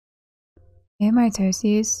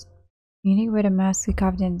Hematoses. Unique way to mask the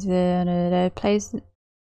confidence in a place.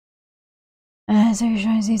 So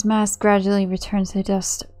these masks gradually return to the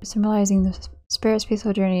dust, symbolizing the spirit's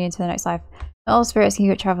peaceful journey into the next life. All spirits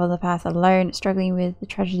can travel the path alone, struggling with the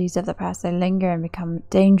tragedies of the past. They linger and become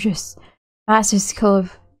dangerous. Masters called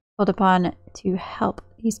upon to help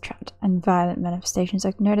these trapped and violent manifestations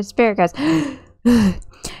like noted spirit guys.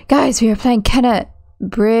 Guys, we are playing Kenna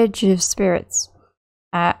Bridge of Spirits.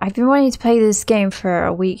 I've been wanting to play this game for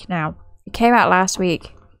a week now. It came out last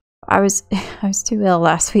week. I was too ill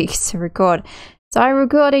last week to record, so I'm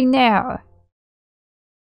recording now.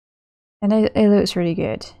 And it looks really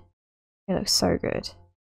good. It looks so good.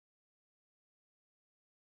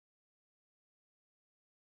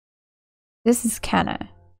 This is Kenna.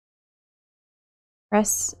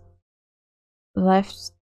 Press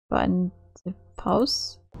left button to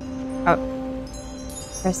pulse. Oh.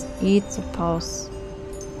 Press E to pulse.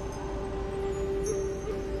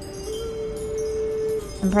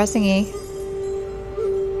 I'm pressing E.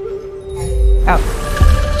 Oh.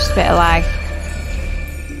 Just a bit of lag.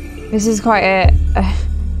 This is quite a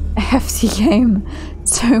hefty game,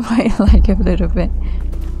 so I might lag a little bit.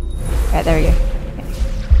 Right, there we go.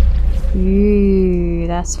 Okay. Ooh,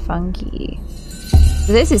 that's funky.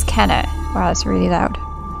 So this is Kenna. Wow, that's really loud.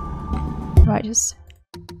 Might just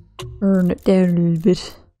turn it down a little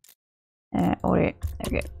bit. Audio.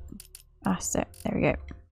 There we go. Master. There we go.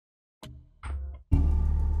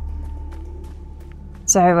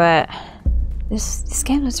 So, this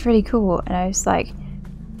game looks really cool, and I was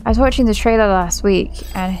watching the trailer last week,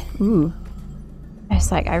 and ooh, I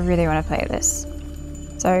was like, I really want to play this.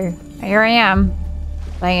 So here I am,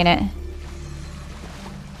 playing it.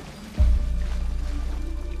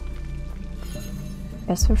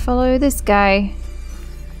 Guess we'll follow this guy.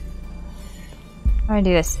 I'm gonna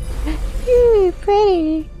do this. Ooh,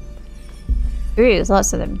 pretty. Ooh, there's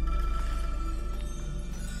lots of them.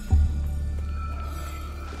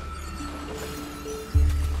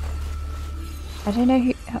 I don't know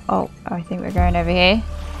who. Oh, I think we're going over here.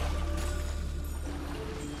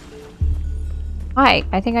 Hi,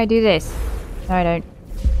 I think I do this. No, I don't.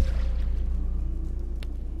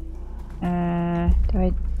 Do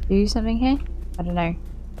I do something here? I don't know.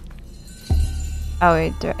 Oh,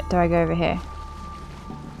 wait, do I go over here?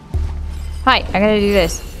 Hi, I'm gonna do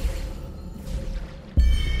this.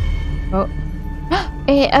 Oh.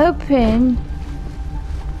 It opened!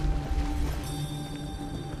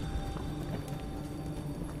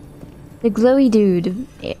 The glowy dude,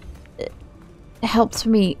 it helped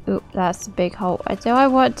me. Oh, that's a big hole. Do I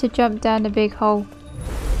want to jump down the big hole?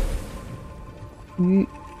 Ooh.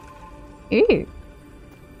 Ooh.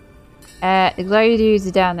 The glowy dudes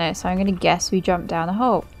are down there, so I'm gonna guess we jump down the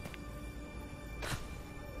hole.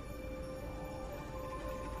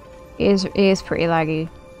 It is pretty laggy.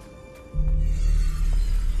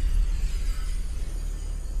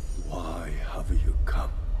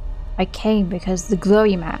 I came because the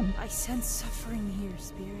glowy man. I sense suffering here,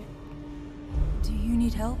 spirit. Do you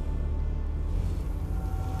need help?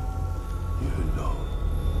 You know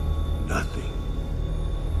nothing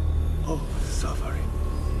of suffering.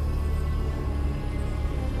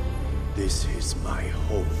 This is my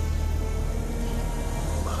home,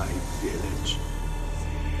 my village.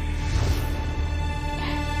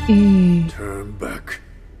 Turn back,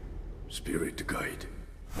 spirit guide.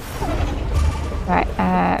 Right,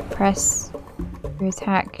 press to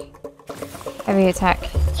attack. Heavy attack.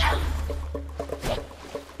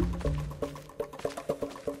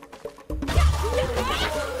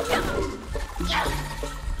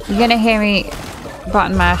 You're gonna hear me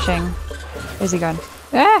button mashing. Where's he gone?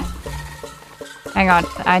 Ah! Hang on,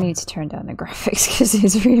 I need to turn down the graphics because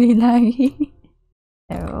it's really laggy.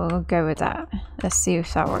 So we'll go with that. Let's see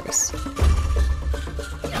if that works.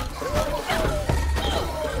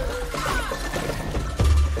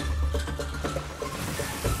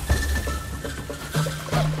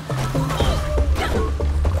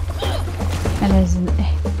 And there's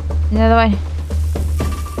another one.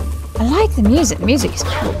 I like the music. The music is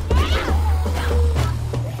cool.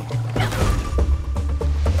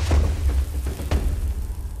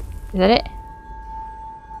 Is that it?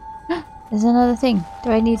 There's another thing.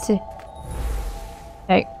 Do I need to...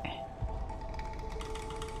 No.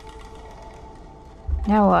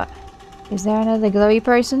 Now what? Is there another glowy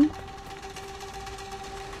person?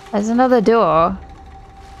 There's another door.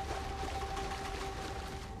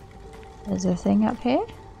 There's a thing up here.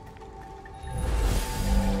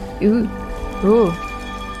 Ooh. Ooh. Is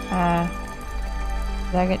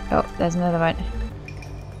that good? Oh, there's another one.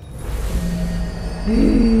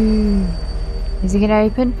 Ooh. Is he gonna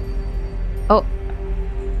open? Oh.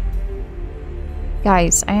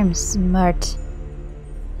 Guys, I am smart.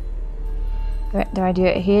 Do I do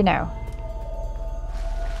it here now?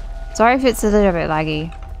 Sorry if it's a little bit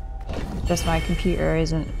laggy. Just my computer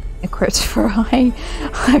isn't equipped for a high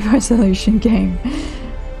resolution game.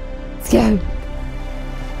 Let's go.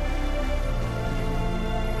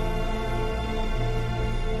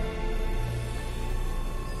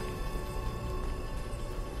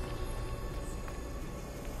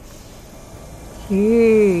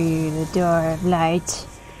 Ooh, the door of light.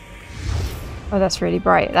 Oh, that's really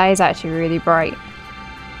bright. That is actually really bright.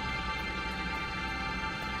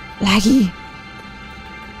 Laggy.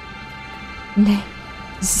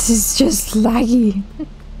 This is just laggy.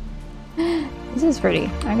 This is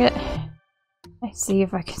pretty. Let's see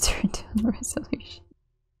if I can turn down the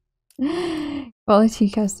resolution. Quality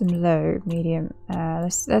custom low, medium.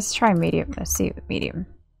 Let's try medium. Let's see medium.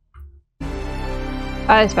 Oh,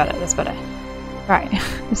 that's better. That's better. Right.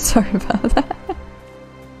 Sorry about that.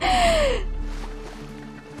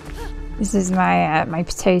 This is my my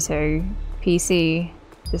potato PC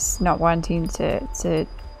just not wanting to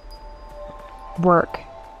work.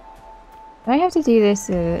 Do I have to do this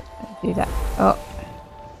to do that? Oh,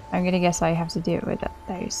 I'm gonna guess I have to do it with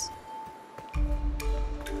those.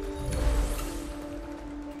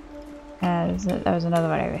 There was another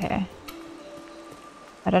one over here.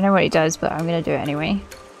 I don't know what it does, but I'm gonna do it anyway.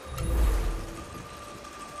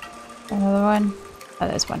 Another one? Oh,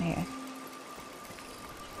 there's one here.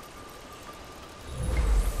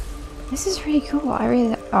 This is really cool. I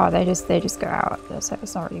really— oh, they just go out. So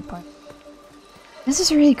it's not really point. This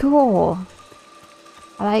is really cool.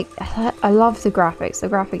 I love the graphics. The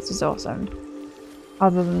graphics is awesome.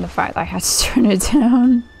 Other than the fact that I had to turn it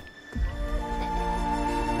down.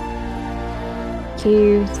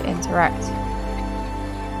 Q to interact.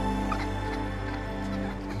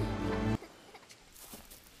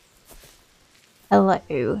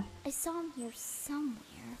 Hello. I saw him here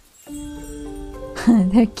somewhere.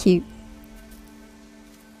 They're cute.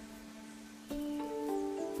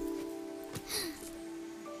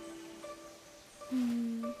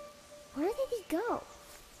 Where did he go?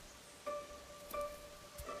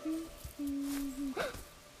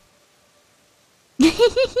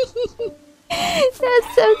 That's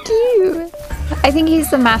so cute. I think he's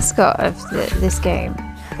the mascot of this game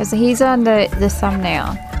because he's on the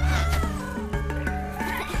thumbnail.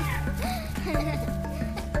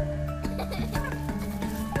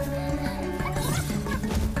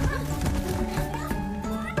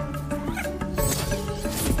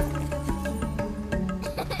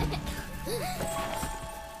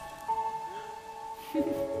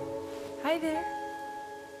 Hi there.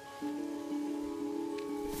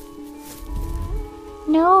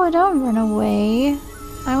 No, don't run away.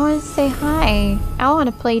 I want to say hi. I want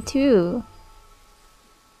to play too.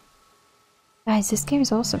 Guys, this game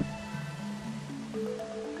is awesome.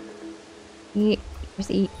 Eat. Where's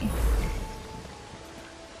the eat?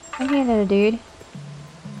 Come here, little dude.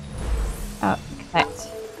 Oh, connect.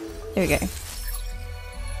 There we go.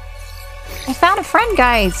 I found a friend,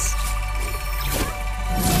 guys!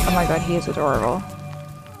 Oh my god, he is adorable.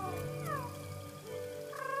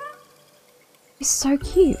 He's so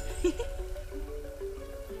cute.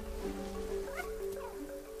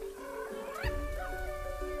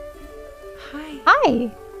 Hi.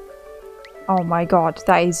 Hi! Oh my god,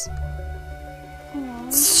 that is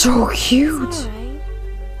Aww, so cute! it's alright.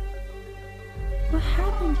 What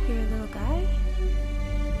happened here, little guy?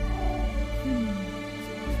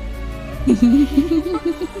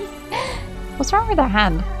 What's wrong with her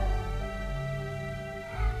hand?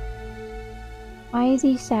 Why is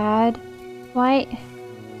he sad? Why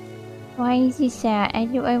is he sad? I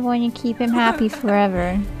want to keep him happy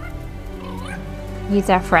forever. He's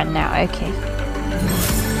our friend now, okay.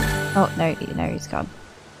 Oh, no, he's gone.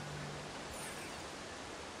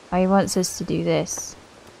 Oh, he wants us to do this.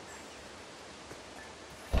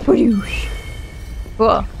 Whoosh.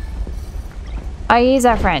 Whoa. Oh, he's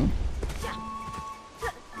our friend.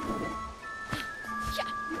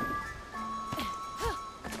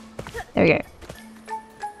 There we go.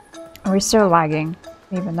 We're still lagging,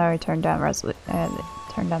 even though I turned down the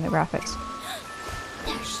graphics.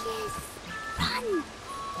 There she is. Run.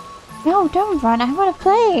 No, don't run. I want to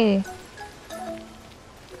play.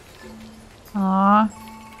 Aww.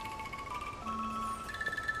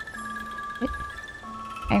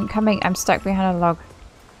 I'm coming. I'm stuck behind a log.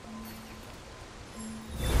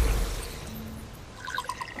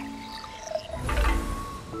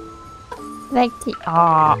 Like the—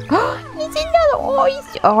 aww. He's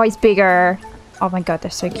another— oh, he's bigger. Oh my god,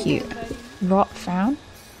 they're so cute. Rot found.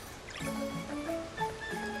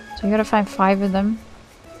 So you gotta find 5 of them.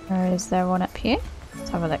 Or is there one up here? Let's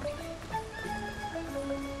have a look.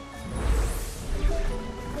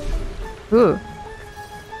 Ooh.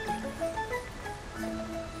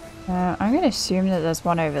 I'm gonna assume that there's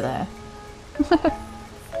one over there.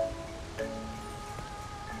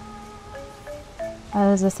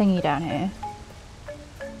 There's a thingy down here.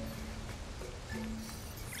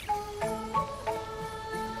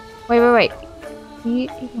 Wait. He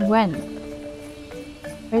went.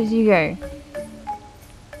 Where did you go?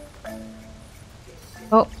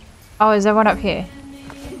 Oh, is there one up here?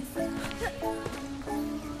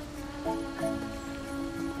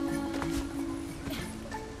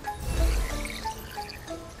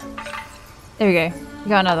 There we go. We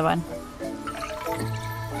got another one.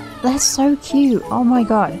 That's so cute. Oh my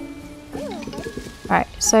god. Right,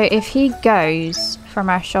 so if he goes from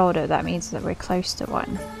our shoulder, that means that we're close to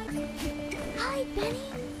one. Hi, Benny.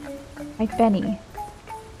 Hi, Benny.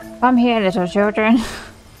 Come here, little children.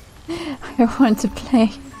 I want to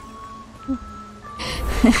play.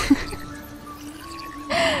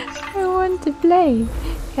 I want to play.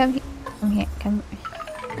 Come here. Come here. Come.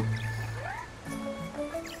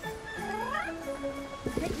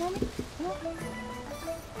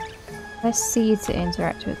 Let's see to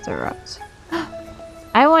interact with the rocks.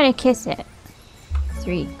 I want to kiss it.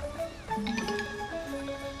 3,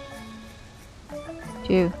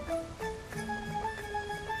 2.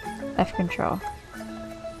 Left control.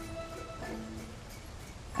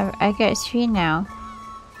 I get 3 now.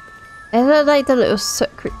 They look like the little soot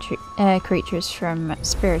creatures from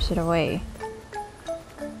Spirited Away.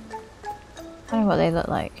 I don't know what they look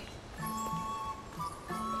like.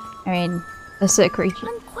 I mean, the soot creature.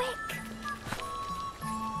 Run quick.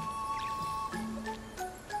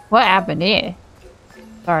 What happened here?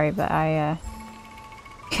 Sorry, but I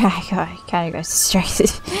kind of got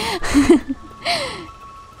distracted.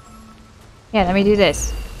 Yeah, let me do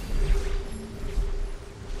this.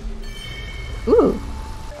 Ooh.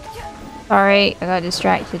 Sorry, I got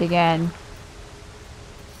distracted again.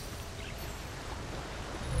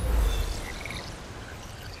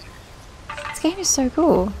 This game is so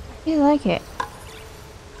cool. I really like it.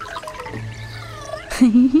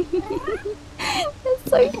 That's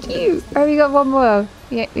so cute. Oh, we got one more.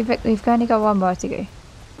 Yeah, we've only got one more to go.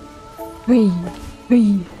 Whee.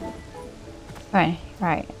 Right.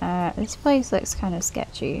 This place looks kind of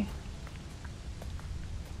sketchy.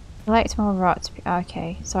 Collect more rot.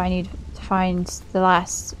 Okay, so I need to find the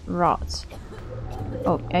last rot.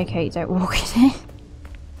 Oh, okay, don't walk in it.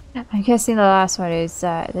 I'm guessing the last one is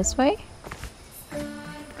this way.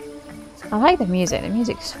 I like the music. The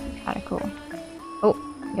music's kind of cool. Oh,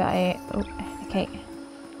 got it. Oh, okay.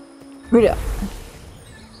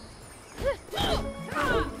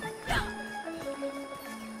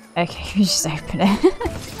 Okay, we just open it.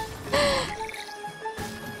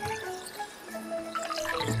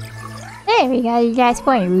 There we go, you guys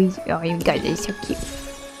point. Oh, you guys are so cute.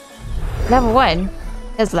 Level 1?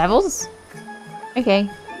 There's levels? Okay.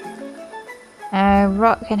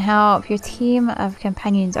 Rot can help. Your team of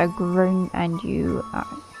companions are grown and you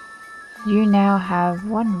now have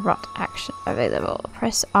 1 rot action available.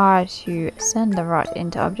 Press R to send the rot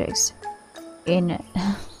into objects in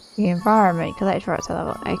the environment. Collect rot to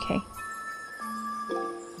level. Okay.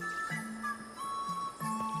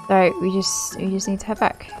 So we just need to head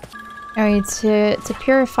back. I need to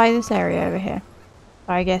purify this area over here.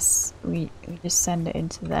 So I guess we just send it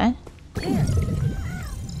into there.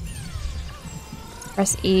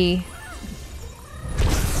 Press E.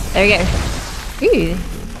 There we go.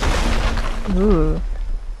 Ooh.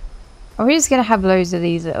 Are we just gonna have loads of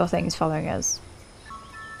these little things following us?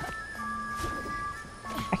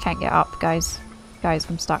 I can't get up, guys. Guys,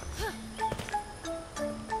 I'm stuck.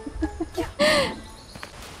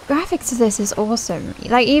 Graphics of this is awesome.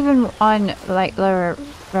 Like, even on like lower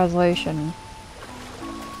resolution,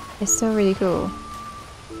 it's still really cool.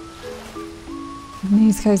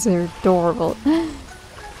 These guys are adorable.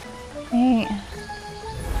 Hey.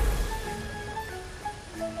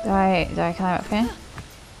 Do I climb up here?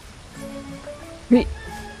 Wait.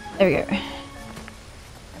 There we go.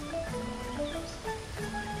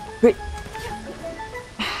 Wait.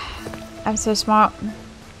 I'm so smart.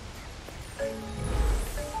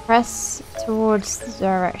 Press towards the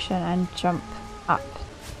direction and jump up.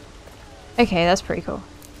 Okay, that's pretty cool.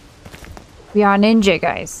 We are ninja,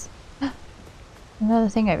 guys. Another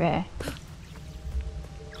thing over here.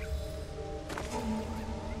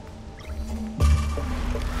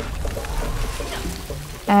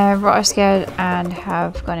 Rot are scared and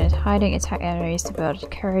have gone into hiding. Attack enemies to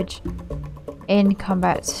build courage. In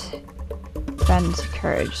combat, spend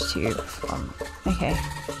courage to okay.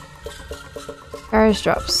 Garage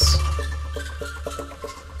drops.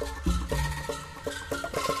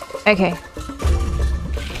 Okay.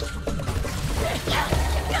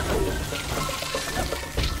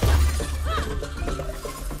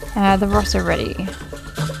 The rots are ready.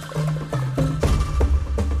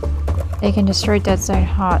 They can destroy dead zone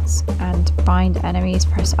hearts and bind enemies.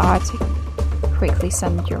 Press R to quickly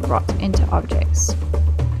send your rot into objects.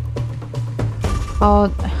 Oh,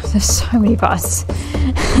 there's so many buttons.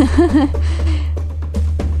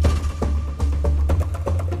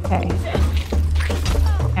 Okay.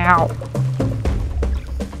 Ow.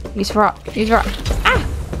 Use rot. Use rot. Ah!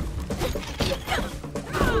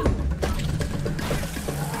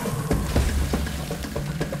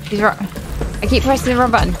 Use rot. I keep pressing the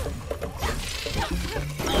wrong button.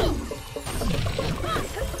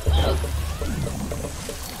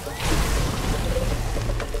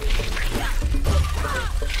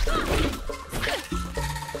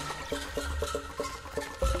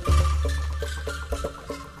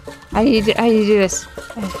 How do you do this?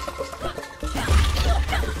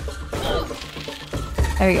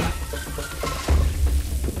 There we go.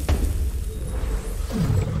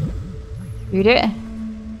 You do it?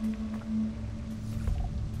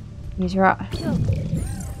 Use rot.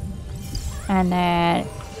 And then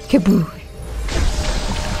kaboo.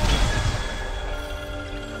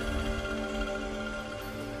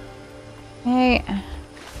 Okay.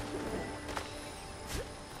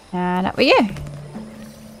 And up we go.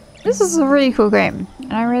 This is a really cool game,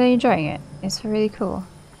 and I'm really enjoying it. It's really cool.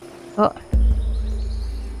 Oh.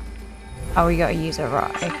 Oh, we gotta use a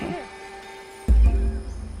rot, okay.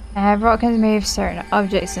 Rot can move certain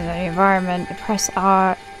objects in the environment. Press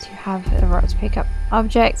R to have the rot to pick up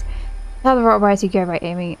objects. Tell the rot where to go by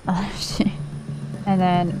aiming left. And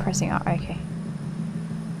then pressing R, okay.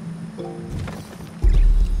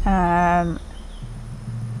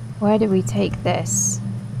 Where do we take this?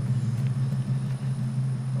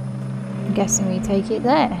 I'm guessing we take it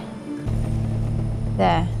there.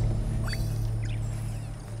 There.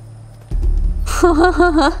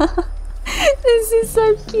 This is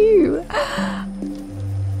so cute.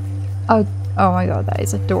 Oh my god, that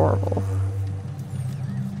is adorable.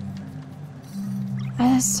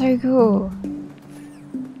 Oh, that's so cool.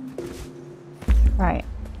 Right,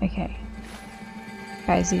 okay.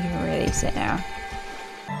 Guys, you can release it now.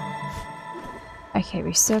 Okay,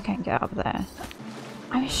 we still can't get up there.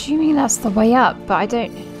 I'm assuming that's the way up, but I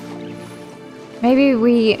don't... Maybe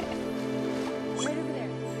we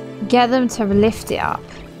get them to lift it up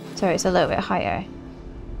so it's a little bit higher.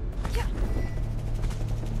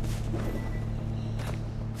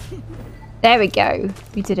 There we go!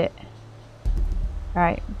 We did it.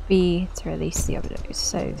 Right, B to release the object.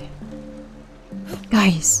 So...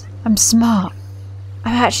 Guys, I'm smart.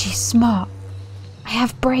 I'm actually smart. I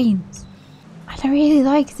have brains. I really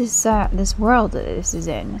like this this world that this is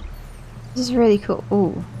in. This is really cool.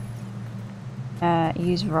 Ooh.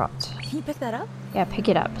 Use rot. Can you pick that up? Yeah, pick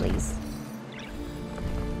it up, please.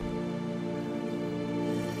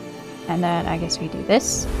 And then I guess we do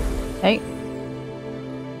this. Okay.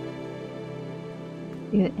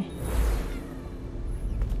 Do it.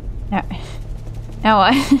 No. Now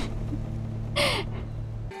what?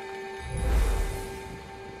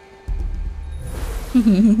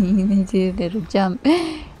 Do a little jump.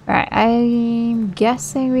 Right, I'm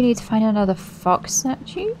guessing we need to find another fox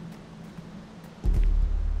statue.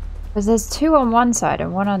 Because there's two on one side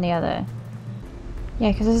and one on the other.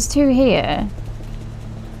 Yeah, because there's two here.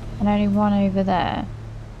 And only one over there.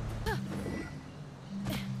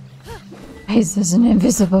 Guys, there's an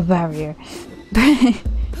invisible barrier.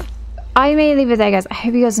 I may leave it there, guys. I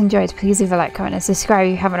hope you guys enjoyed. Please leave a like, comment, and subscribe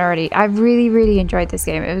if you haven't already. I really enjoyed this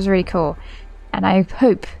game. It was really cool. And I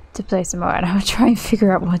hope to play some more, and I'll try and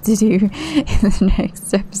figure out what to do in the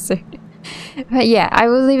next episode. But yeah, I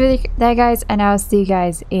will leave it there, guys, and I'll see you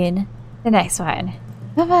guys in the next one.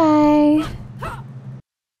 Bye bye!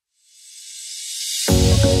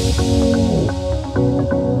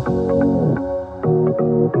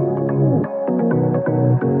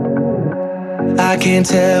 I can't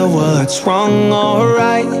tell what's wrong or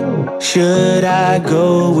right. Should I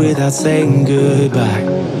go without saying goodbye?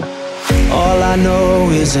 All I know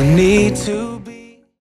is I need to